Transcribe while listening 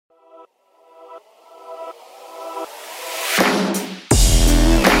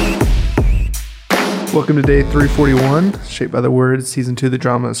Welcome to day 341, Shaped by the Word, Season 2, the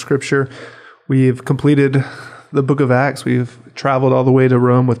Drama of Scripture. We've completed the book of Acts. We've traveled all the way to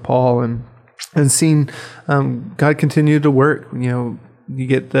Rome with Paul and seen God continue to work. You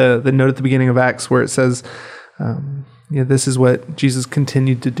get the note at the beginning of Acts where it says, this is what Jesus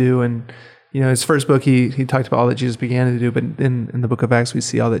continued to do. And, his first book, he talked about all that Jesus began to do, but in the book of Acts, we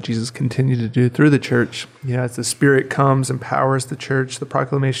see all that Jesus continued to do through the church. As the Spirit comes, empowers the church, the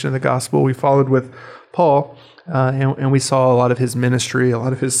proclamation of the gospel. We followed with Paul, and we saw a lot of his ministry, a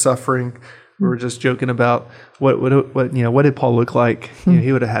lot of his suffering. We were just joking about what did Paul look like?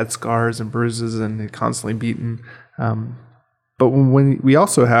 He would have had scars and bruises and constantly beaten. But when we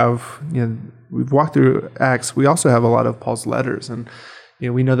also have, we've walked through Acts, we also have a lot of Paul's letters, and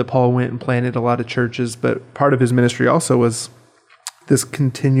we know that Paul went and planted a lot of churches, but part of his ministry also was this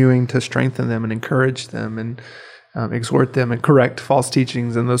continuing to strengthen them and encourage them and exhort them and correct false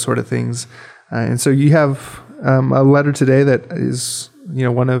teachings and those sort of things. And so you have a letter today that is,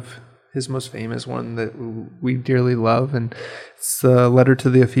 one of his most famous one that we dearly love, and it's the letter to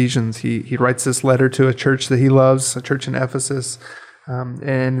the Ephesians. He writes this letter to a church that he loves, a church in Ephesus,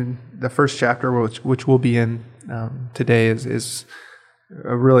 and the first chapter, which we'll be in today, is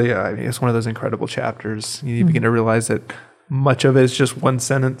really, it's one of those incredible chapters. You begin to realize that much of it is just one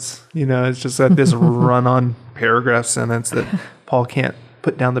sentence. It's just like this run-on paragraph sentence that Paul can't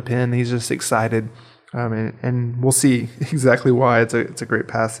put down the pen. He's just excited. And we'll see exactly why. It's a great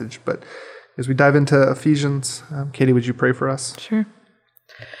passage. But as we dive into Ephesians, Katie, would you pray for us? Sure.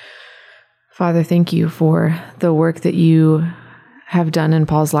 Father, thank you for the work that you have done in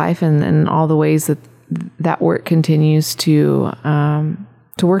Paul's life and all the ways that work continues to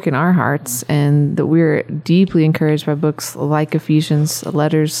work in our hearts, and that we're deeply encouraged by books like Ephesians,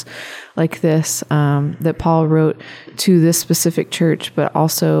 letters like this that Paul wrote to this specific church, but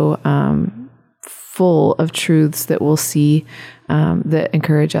also full of truths that we'll see that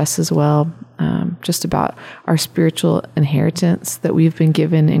encourage us as well, just about our spiritual inheritance that we've been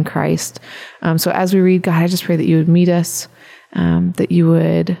given in Christ. So as we read, God, I just pray that you would meet us, that you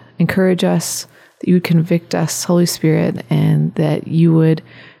would encourage us, that you would convict us, Holy Spirit, and that you would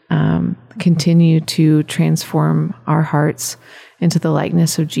continue to transform our hearts into the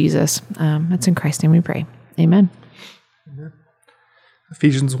likeness of Jesus. It's in Christ's name we pray. Amen. Amen.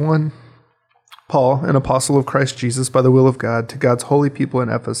 Ephesians 1. Paul, an apostle of Christ Jesus by the will of God, to God's holy people in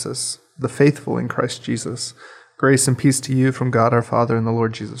Ephesus, the faithful in Christ Jesus, grace and peace to you from God our Father and the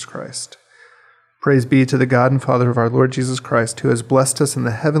Lord Jesus Christ. Praise be to the God and Father of our Lord Jesus Christ, who has blessed us in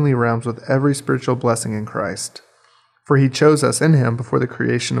the heavenly realms with every spiritual blessing in Christ. For he chose us in him before the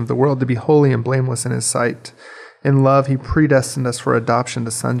creation of the world to be holy and blameless in his sight. In love he predestined us for adoption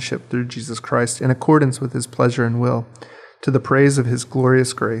to sonship through Jesus Christ, in accordance with his pleasure and will, to the praise of his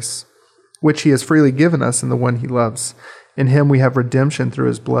glorious grace, which he has freely given us in the one he loves. In him we have redemption through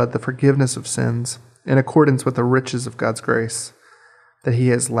his blood, the forgiveness of sins, in accordance with the riches of God's grace, that he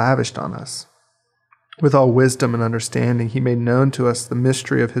has lavished on us. With all wisdom and understanding, he made known to us the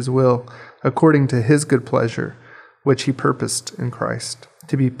mystery of his will, according to his good pleasure, which he purposed in Christ,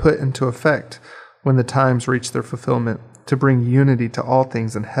 to be put into effect when the times reach their fulfillment, to bring unity to all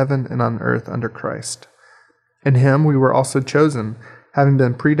things in heaven and on earth under Christ. In him we were also chosen, having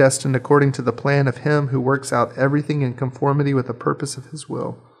been predestined according to the plan of him who works out everything in conformity with the purpose of his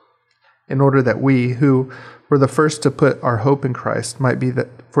will, in order that we, who were the first to put our hope in Christ, might be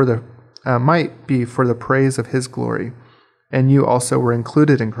for the praise of his glory. And you also were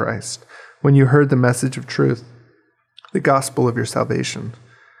included in Christ when you heard the message of truth, the gospel of your salvation.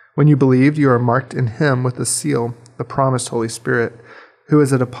 When you believed, you are marked in him with the seal, the promised Holy Spirit, who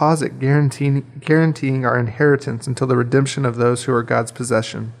is a deposit guaranteeing our inheritance until the redemption of those who are God's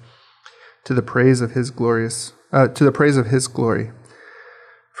possession, to the praise of his glory.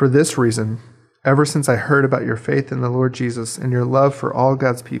 For this reason, ever since I heard about your faith in the Lord Jesus and your love for all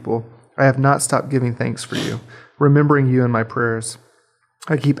God's people, I have not stopped giving thanks for you, remembering you in my prayers.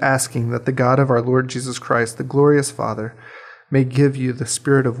 I keep asking that the God of our Lord Jesus Christ, the glorious Father, may give you the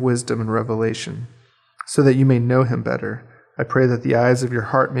spirit of wisdom and revelation, so that you may know him better. I pray that the eyes of your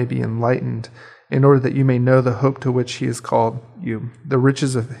heart may be enlightened, in order that you may know the hope to which he has called you, the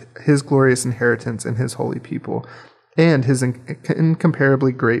riches of his glorious inheritance in his holy people, and his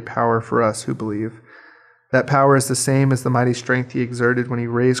incomparably great power for us who believe. That power is the same as the mighty strength he exerted when he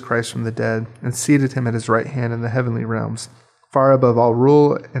raised Christ from the dead and seated him at his right hand in the heavenly realms, far above all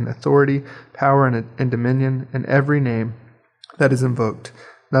rule and authority, power and dominion, and every name that is invoked,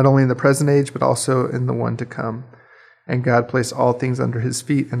 not only in the present age, but also in the one to come. And God placed all things under his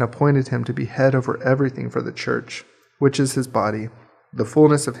feet and appointed him to be head over everything for the church, which is his body, the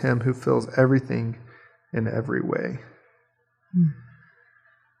fullness of him who fills everything in every way.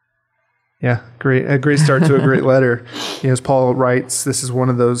 Yeah, great. A great start to a great letter. As Paul writes, this is one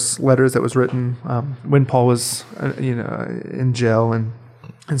of those letters that was written when Paul was, in jail, and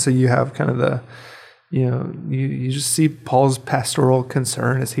so you have kind of the, you just see Paul's pastoral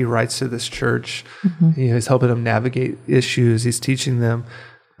concern as he writes to this church. He's helping them navigate issues. He's teaching them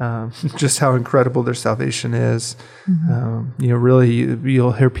just how incredible their salvation is. Really,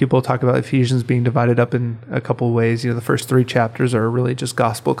 you'll hear people talk about Ephesians being divided up in a couple of ways. The first 3 chapters are really just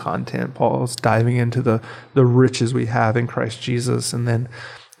gospel content. Paul's diving into the riches we have in Christ Jesus. And then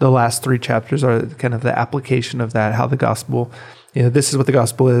the last 3 chapters are kind of the application of that, how the gospel, this is what the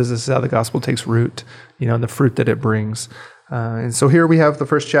gospel is. This is how the gospel takes root, and the fruit that it brings. And so here we have the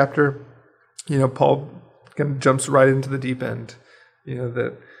first chapter. Paul kind of jumps right into the deep end.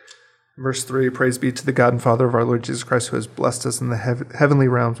 That verse 3, praise be to the God and Father of our Lord Jesus Christ, who has blessed us in the heavenly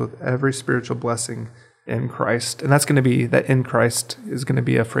realms with every spiritual blessing in Christ. And that's going to be, that in Christ is going to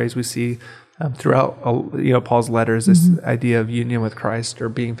be a phrase we see throughout, Paul's letters. This idea of union with Christ or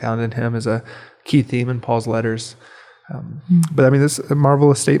being found in him is a key theme in Paul's letters. But this is a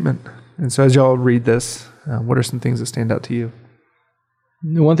marvelous statement. And so as y'all read this, what are some things that stand out to you?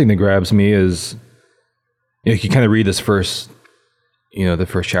 One thing that grabs me is, you kind of read this first, the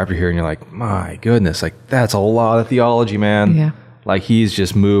first chapter here, and you're like, my goodness, like that's a lot of theology, man. Yeah. Like he's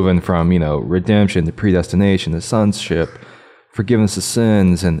just moving from, redemption to predestination to sonship, forgiveness of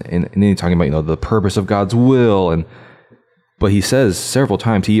sins, and then he's talking about, the purpose of God's will. But he says several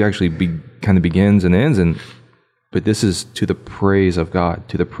times, he actually kind of begins and ends, but this is to the praise of God,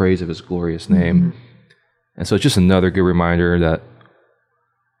 to the praise of his glorious name. And so it's just another good reminder that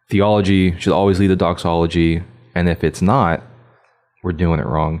theology should always lead to doxology. And if it's not, we're doing it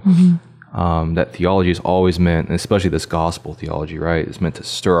wrong. That theology is always meant, and especially this gospel theology, right, is meant to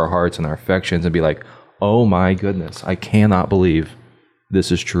stir our hearts and our affections and be like, oh my goodness, I cannot believe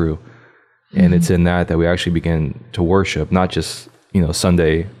this is true. And it's in that we actually begin to worship, not just,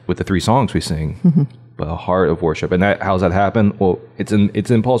 Sunday with the 3 songs we sing, but a heart of worship. And how does that happen? Well, it's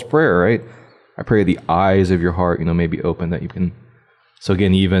in Paul's prayer, right? I pray the eyes of your heart, may be open, that you can. So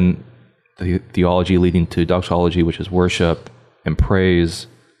again, even the theology leading to doxology, which is worship and praise,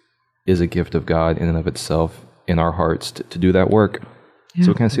 is a gift of God in and of itself in our hearts to do that work. Yeah.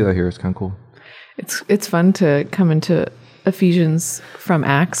 So we kind of see that here. It's kind of cool. It's fun to come into Ephesians from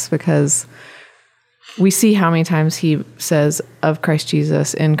Acts, because we see how many times he says of Christ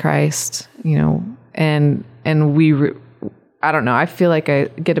Jesus, in Christ, and I don't know, I feel like I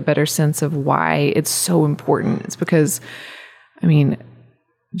get a better sense of why it's so important. It's because,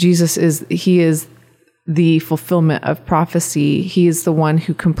 Jesus is the fulfillment of prophecy. He is the one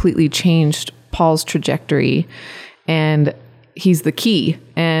who completely changed Paul's trajectory, and he's the key.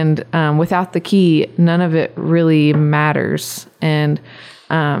 And without the key, none of it really matters. And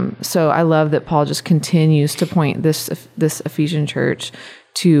so I love that Paul just continues to point this Ephesian church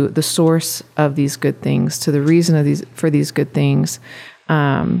to the source of these good things, to the reason for these good things,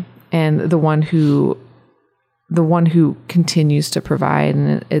 and the one who continues to provide,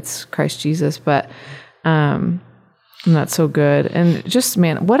 and it's Christ Jesus. But and that's so good. And just,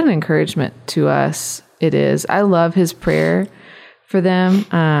 man, what an encouragement to us it is. I love his prayer for them.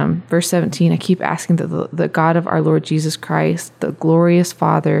 Verse 17, I keep asking that the God of our Lord Jesus Christ, the glorious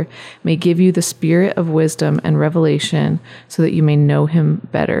Father, may give you the spirit of wisdom and revelation so that you may know him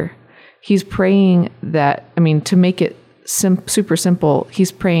better. He's praying that, to make it super simple,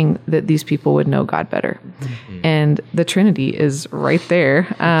 he's praying that these people would know God better. And the Trinity is right there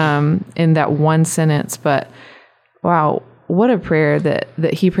in that one sentence. But wow, what a prayer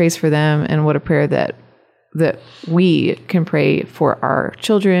that he prays for them, and what a prayer that we can pray for our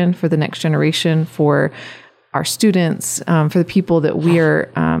children, for the next generation, for our students, for the people that we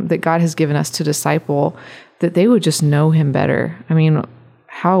are, that God has given us to disciple, that they would just know him better.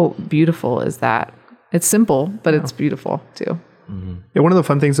 How beautiful is that? It's simple, but it's beautiful too. Yeah, one of the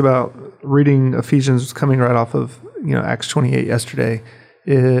fun things about reading Ephesians, coming right off of Acts 28 yesterday,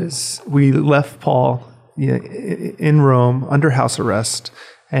 is we left Paul in Rome under house arrest,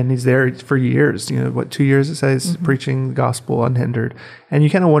 and he's there for years. 2 years it says, preaching the gospel unhindered. And you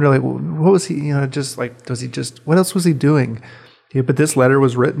kind of wonder, like, what was he? What else was he doing? But this letter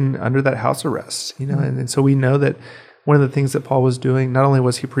was written under that house arrest. And so we know that one of the things that Paul was doing, not only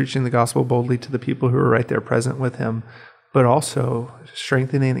was he preaching the gospel boldly to the people who were right there present with him, but also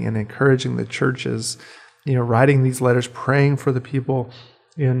strengthening and encouraging the churches, writing these letters, praying for the people,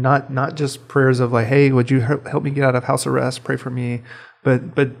 not just prayers of like, hey, would you help me get out of house arrest? Pray for me.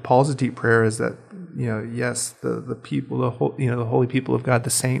 But Paul's deep prayer is that, yes, the people, the holy people of God, the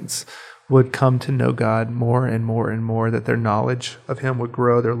saints, would come to know God more and more and more, that their knowledge of him would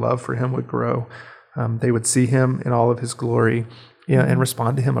grow, their love for him would grow. They would see him in all of his glory, and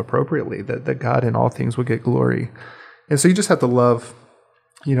respond to him appropriately, that God in all things would get glory. And so you just have to love,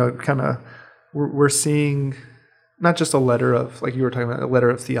 we're seeing not just a letter of, like you were talking about, a letter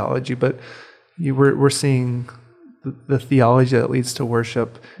of theology, but we're seeing the theology that leads to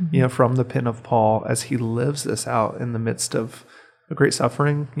worship, from the pen of Paul as he lives this out in the midst of a great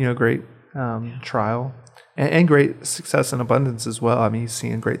suffering, great trial, and great success and abundance as well. I mean, he's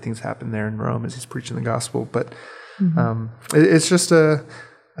seeing great things happen there in Rome as he's preaching the gospel. But it's just I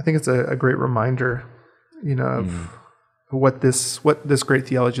think it's a great reminder, of what this great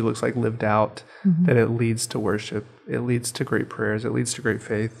theology looks like lived out, that it leads to worship, it leads to great prayers, it leads to great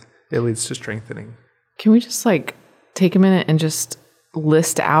faith, it leads to strengthening. Can we just take a minute and just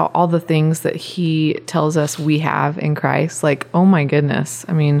list out all the things that he tells us we have in Christ? Oh my goodness.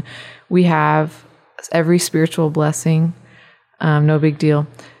 I mean, we have every spiritual blessing, no big deal.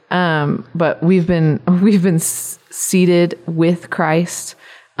 But we've been seated with Christ.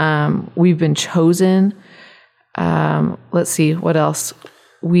 We've been chosen. Let's see what else.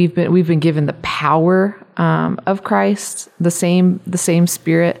 We've been given the power of Christ, the same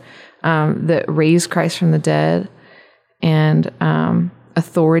Spirit that raised Christ from the dead, and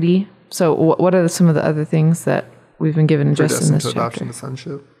authority. So what are some of the other things that we've been given just in this chapter? Adoption to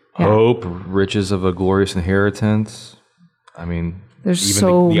sonship. Yeah. Hope, riches of a glorious inheritance. I mean, there's even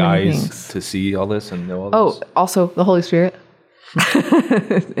so the many eyes things to see all this and know all this. Oh, also the Holy Spirit.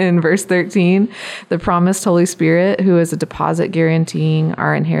 In verse 13, the promised Holy Spirit, who is a deposit guaranteeing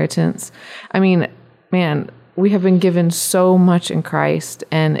our inheritance. I mean, man, we have been given so much in Christ,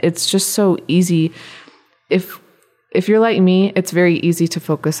 and it's just so easy. If you're like me, it's very easy to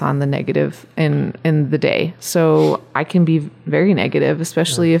focus on the negative in the day. So I can be very negative,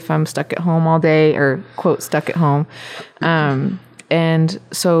 especially if I'm stuck at home all day, or quote, stuck at home. And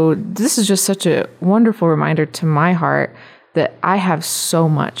so this is just such a wonderful reminder to my heart that I have so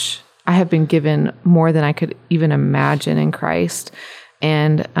much. I have been given more than I could even imagine in Christ.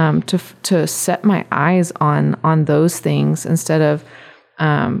 And to set my eyes on those things instead of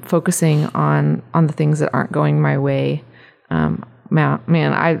focusing on the things that aren't going my way.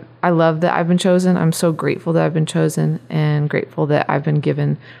 Man, I love that I've been chosen. I'm so grateful that I've been chosen, and grateful that I've been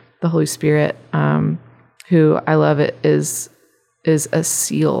given the Holy Spirit, who I love it is a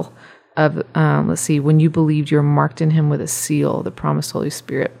seal of, let's see, when you believed, you're marked in him with a seal, the promised Holy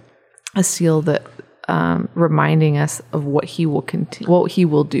Spirit, a seal that reminding us of what he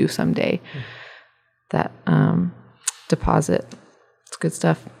will do someday. That deposit. It's good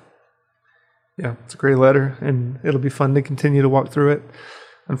stuff. Yeah, it's a great letter, and it'll be fun to continue to walk through it.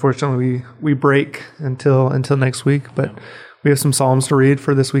 Unfortunately, we break until next week, but we have some Psalms to read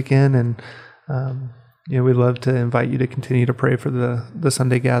for this weekend, and we'd love to invite you to continue to pray for the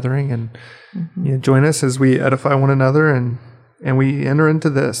Sunday gathering, and join us as we edify one another, and we enter into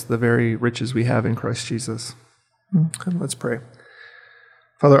the very riches we have in Christ Jesus. And let's pray.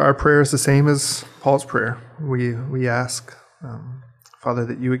 Father, our prayer is the same as Paul's prayer. We ask, Father,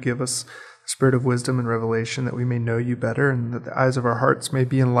 that you would give us the spirit of wisdom and revelation, that we may know you better, and that the eyes of our hearts may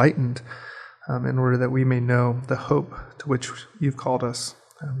be enlightened, in order that we may know the hope to which you've called us,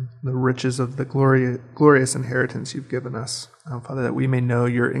 the riches of the glorious inheritance you've given us. Father, that we may know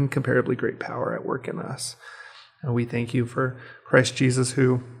your incomparably great power at work in us. And we thank you for Christ Jesus,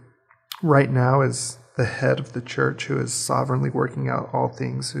 who right now is the head of the church, who is sovereignly working out all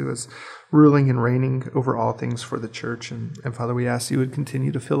things, who is ruling and reigning over all things for the church. And Father, we ask you would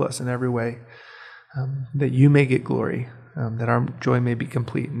continue to fill us in every way, that you may get glory, that our joy may be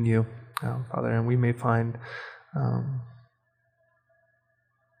complete in you, Father, and we may find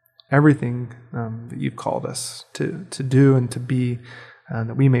everything that you've called us to do and to be,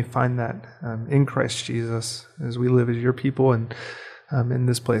 that we may find that in Christ Jesus as we live as your people and in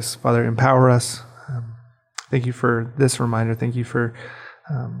this place. Father, empower us. Thank you for this reminder. Thank you for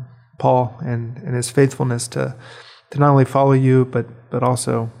Paul and his faithfulness to not only follow you, but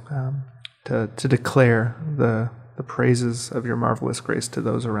also to declare the praises of your marvelous grace to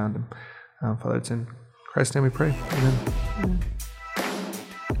those around him. Father, it's in Christ's name we pray. Amen.